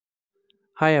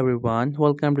Hi everyone,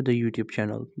 welcome to the YouTube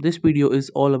channel. This video is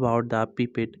all about the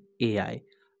Pippit AI,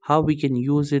 how we can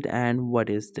use it and what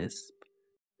is this.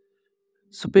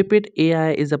 So Pippit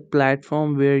AI is a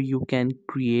platform where you can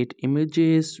create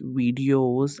images,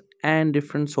 videos and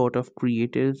different sort of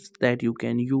creatives that you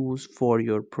can use for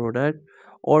your product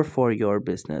or for your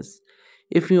business.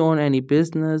 If you own any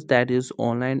business that is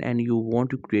online and you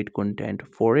want to create content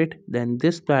for it, then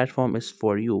this platform is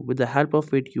for you. With the help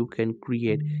of it, you can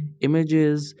create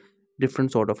images,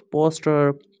 different sort of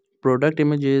poster, product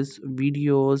images,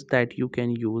 videos that you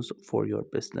can use for your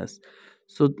business.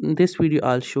 So in this video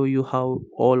I'll show you how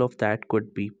all of that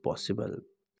could be possible.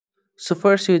 So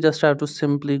first you just have to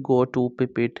simply go to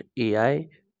Pippit AI.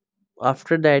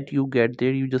 After that you get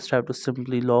there, you just have to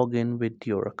simply log in with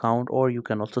your account, or you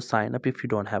can also sign up if you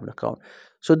don't have an account.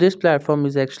 So this platform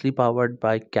is actually powered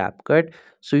by CapCut,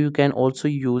 so you can also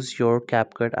use your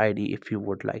CapCut ID if you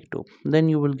would like to. Then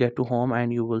you will get to home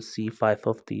and you will see 5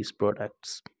 of these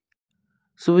products.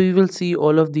 So we will see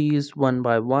all of these one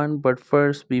by one, but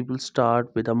first we will start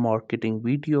with a marketing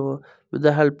video. With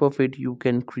the help of it, you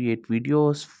can create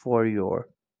videos for your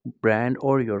brand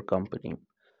or your company.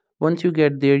 Once you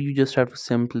get there, you just have to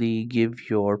simply give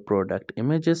your product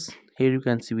images. Here you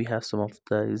can see we have some of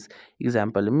these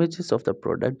example images of the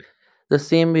product. The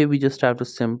same way, we just have to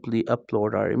simply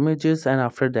upload our images, and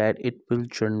after that it will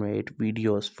generate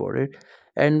videos for it,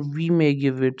 and we may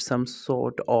give it some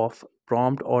sort of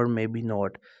prompt or maybe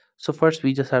not. So first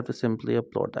we just have to simply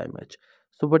upload the image.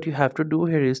 So what you have to do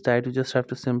here is that you just have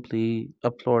to simply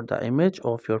upload the image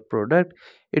of your product.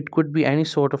 It could be any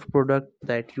sort of product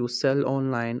that you sell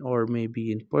online or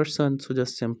maybe in person. So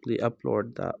just simply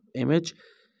upload the image,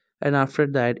 and after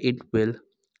that it will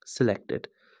select it.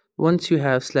 Once you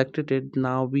have selected it,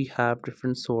 now we have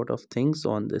different sort of things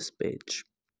on this page.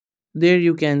 There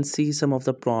you can see some of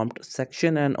the prompt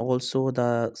section and also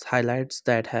the highlights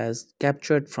that has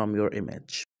captured from your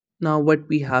image. Now what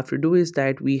we have to do is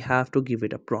that we have to give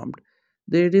it a prompt.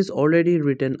 There is already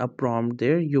written a prompt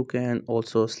there. You can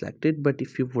also select it, but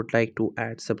if you would like to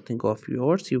add something of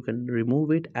yours, you can remove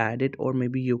it, add it, or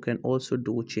maybe you can also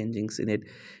do changings in it.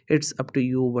 It's up to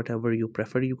you, whatever you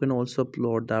prefer. You can also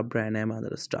upload the brand name and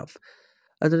other stuff.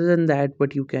 Other than that,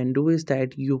 what you can do is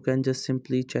that you can just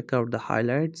simply check out the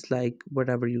highlights, like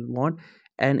whatever you want.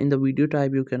 And in the video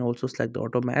type you can also select the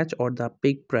auto match or the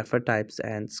pick prefer types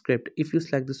and script. If you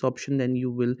select this option, then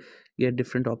you will get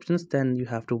different options, then you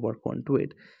have to work on to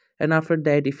it. And after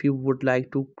that, if you would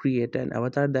like to create an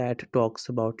avatar that talks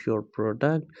about your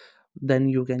product, then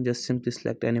you can just simply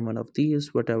select any one of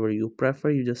these, whatever you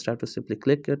prefer. You just have to simply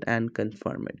click it and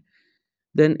confirm it,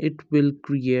 then it will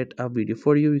create a video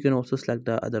for you. You can also select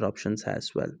the other options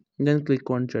as well, then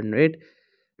click on generate.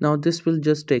 Now this will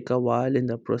just take a while in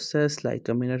the process, like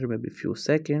a minute or maybe few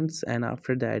seconds, and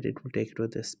after that it will take you to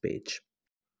this page.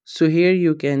 So here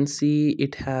you can see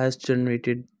it has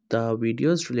generated the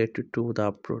videos related to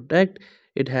the product.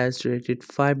 It has generated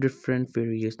 5 different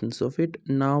variations of it.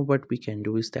 Now what we can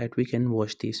do is that we can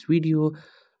watch this video.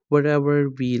 Whatever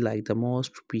we like the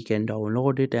most, we can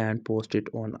download it and post it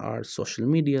on our social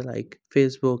media like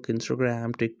Facebook,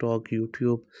 Instagram, TikTok,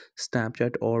 YouTube,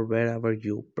 Snapchat, or wherever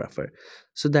you prefer.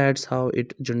 So that's how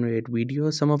it generate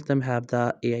videos. Some of them have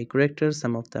the AI characters,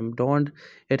 some of them don't.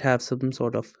 It have some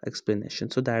sort of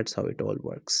explanation. So that's how it all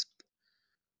works.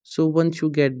 So once you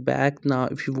get back, now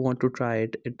if you want to try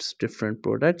it, it's different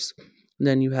products,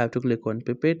 then you have to click on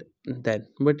Pipit. Then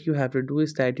what you have to do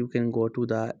is that you can go to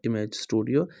the image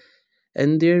studio,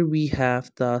 and there we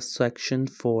have the section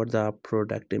for the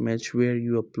product image where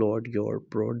you upload your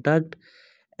product,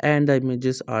 and the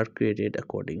images are created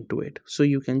according to it. So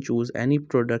you can choose any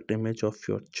product image of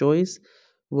your choice.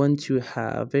 Once you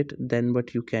have it, then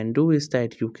what you can do is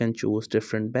that you can choose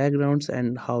different backgrounds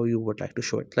and how you would like to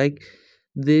show it. Like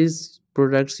these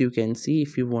products, you can see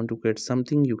if you want to create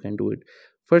something, you can do it.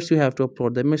 First you have to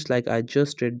upload the image, like I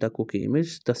just did the cookie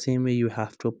image. The same way you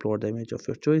have to upload the image of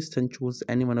your choice, then choose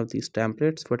any one of these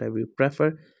templates, whatever you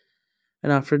prefer,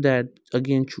 and after that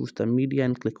again choose the media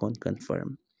and click on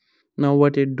confirm. Now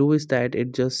what it do is that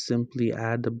it just simply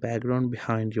add the background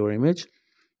behind your image.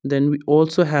 Then we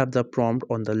also have the prompt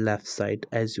on the left side,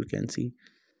 as you can see.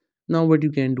 Now what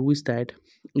you can do is that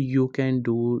you can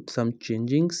do some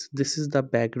changings. This is the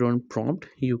background prompt,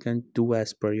 you can do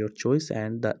as per your choice,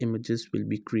 and the images will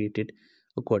be created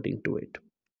according to it.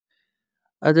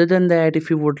 Other than that, if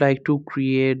you would like to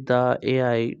create the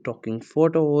AI talking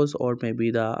photos or maybe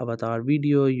the avatar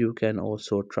video, you can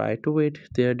also try to it.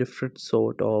 There are different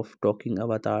sort of talking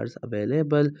avatars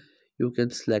available. You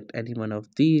can select any one of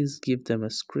these, give them a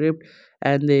script,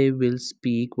 and they will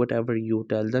speak whatever you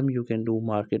tell them. You can do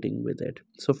marketing with it.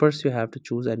 So first you have to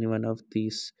choose any one of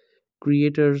these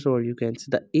creators, or you can see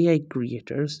the AI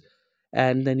creators,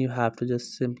 and then you have to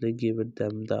just simply give it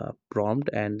them the prompt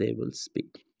and they will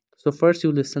speak. So first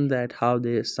you listen that how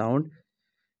they sound,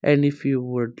 and if you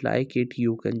would like it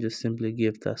you can just simply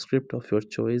give the script of your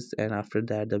choice, and after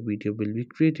that the video will be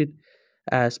created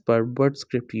as per what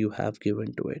script you have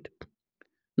given to it.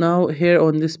 Now here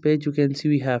on this page you can see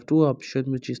we have two options,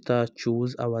 which is the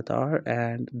choose avatar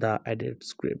and the edit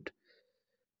script.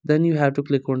 Then you have to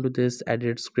click onto this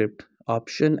edit script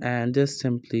option and just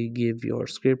simply give your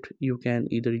script. You can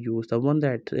either use the one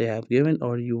that they have given,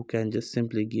 or you can just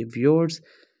simply give yours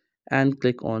and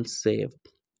click on save.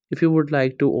 If you would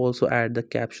like to also add the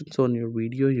captions on your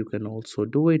video, you can also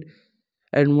do it.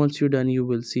 And once you're done, you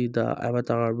will see the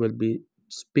avatar will be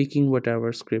speaking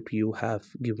whatever script you have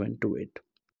given to it.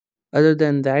 Other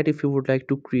than that, if you would like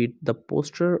to create the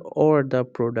poster or the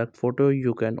product photo,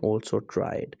 you can also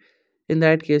try it. In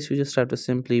that case, you just have to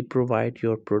simply provide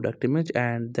your product image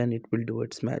and then it will do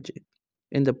its magic.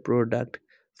 In the product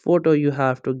photo, you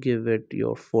have to give it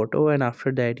your photo, and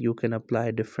after that you can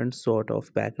apply different sort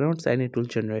of backgrounds and it will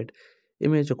generate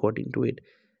image according to it.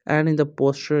 And in the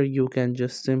poster, you can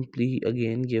just simply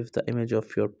again give the image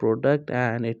of your product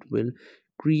and it will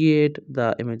create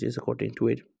the images according to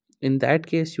it. In that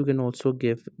case, you can also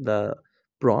give the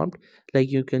prompt, like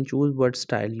you can choose what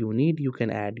style you need, you can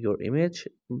add your image,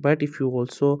 but if you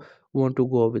also want to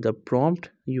go with a prompt,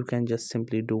 you can just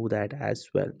simply do that as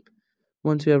well.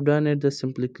 Once you have done it, just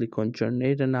simply click on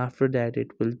generate, and after that it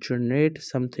will generate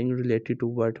something related to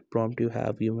what prompt you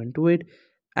have given to it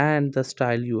and the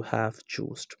style you have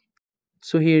chosen.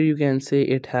 So here you can say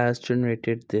it has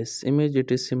generated this image.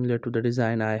 It is similar to the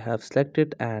design I have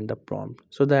selected and the prompt.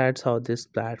 So that's how this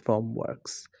platform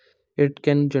works. It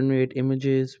can generate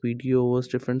images, videos,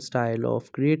 different style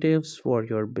of creatives for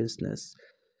your business.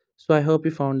 So I hope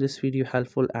you found this video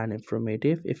helpful and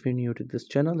informative. If you're new to this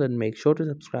channel, then make sure to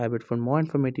subscribe it for more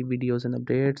informative videos and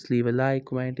updates. Leave a like,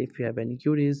 comment. If you have any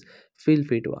queries, feel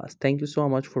free to ask. Thank you so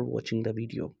much for watching the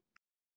video.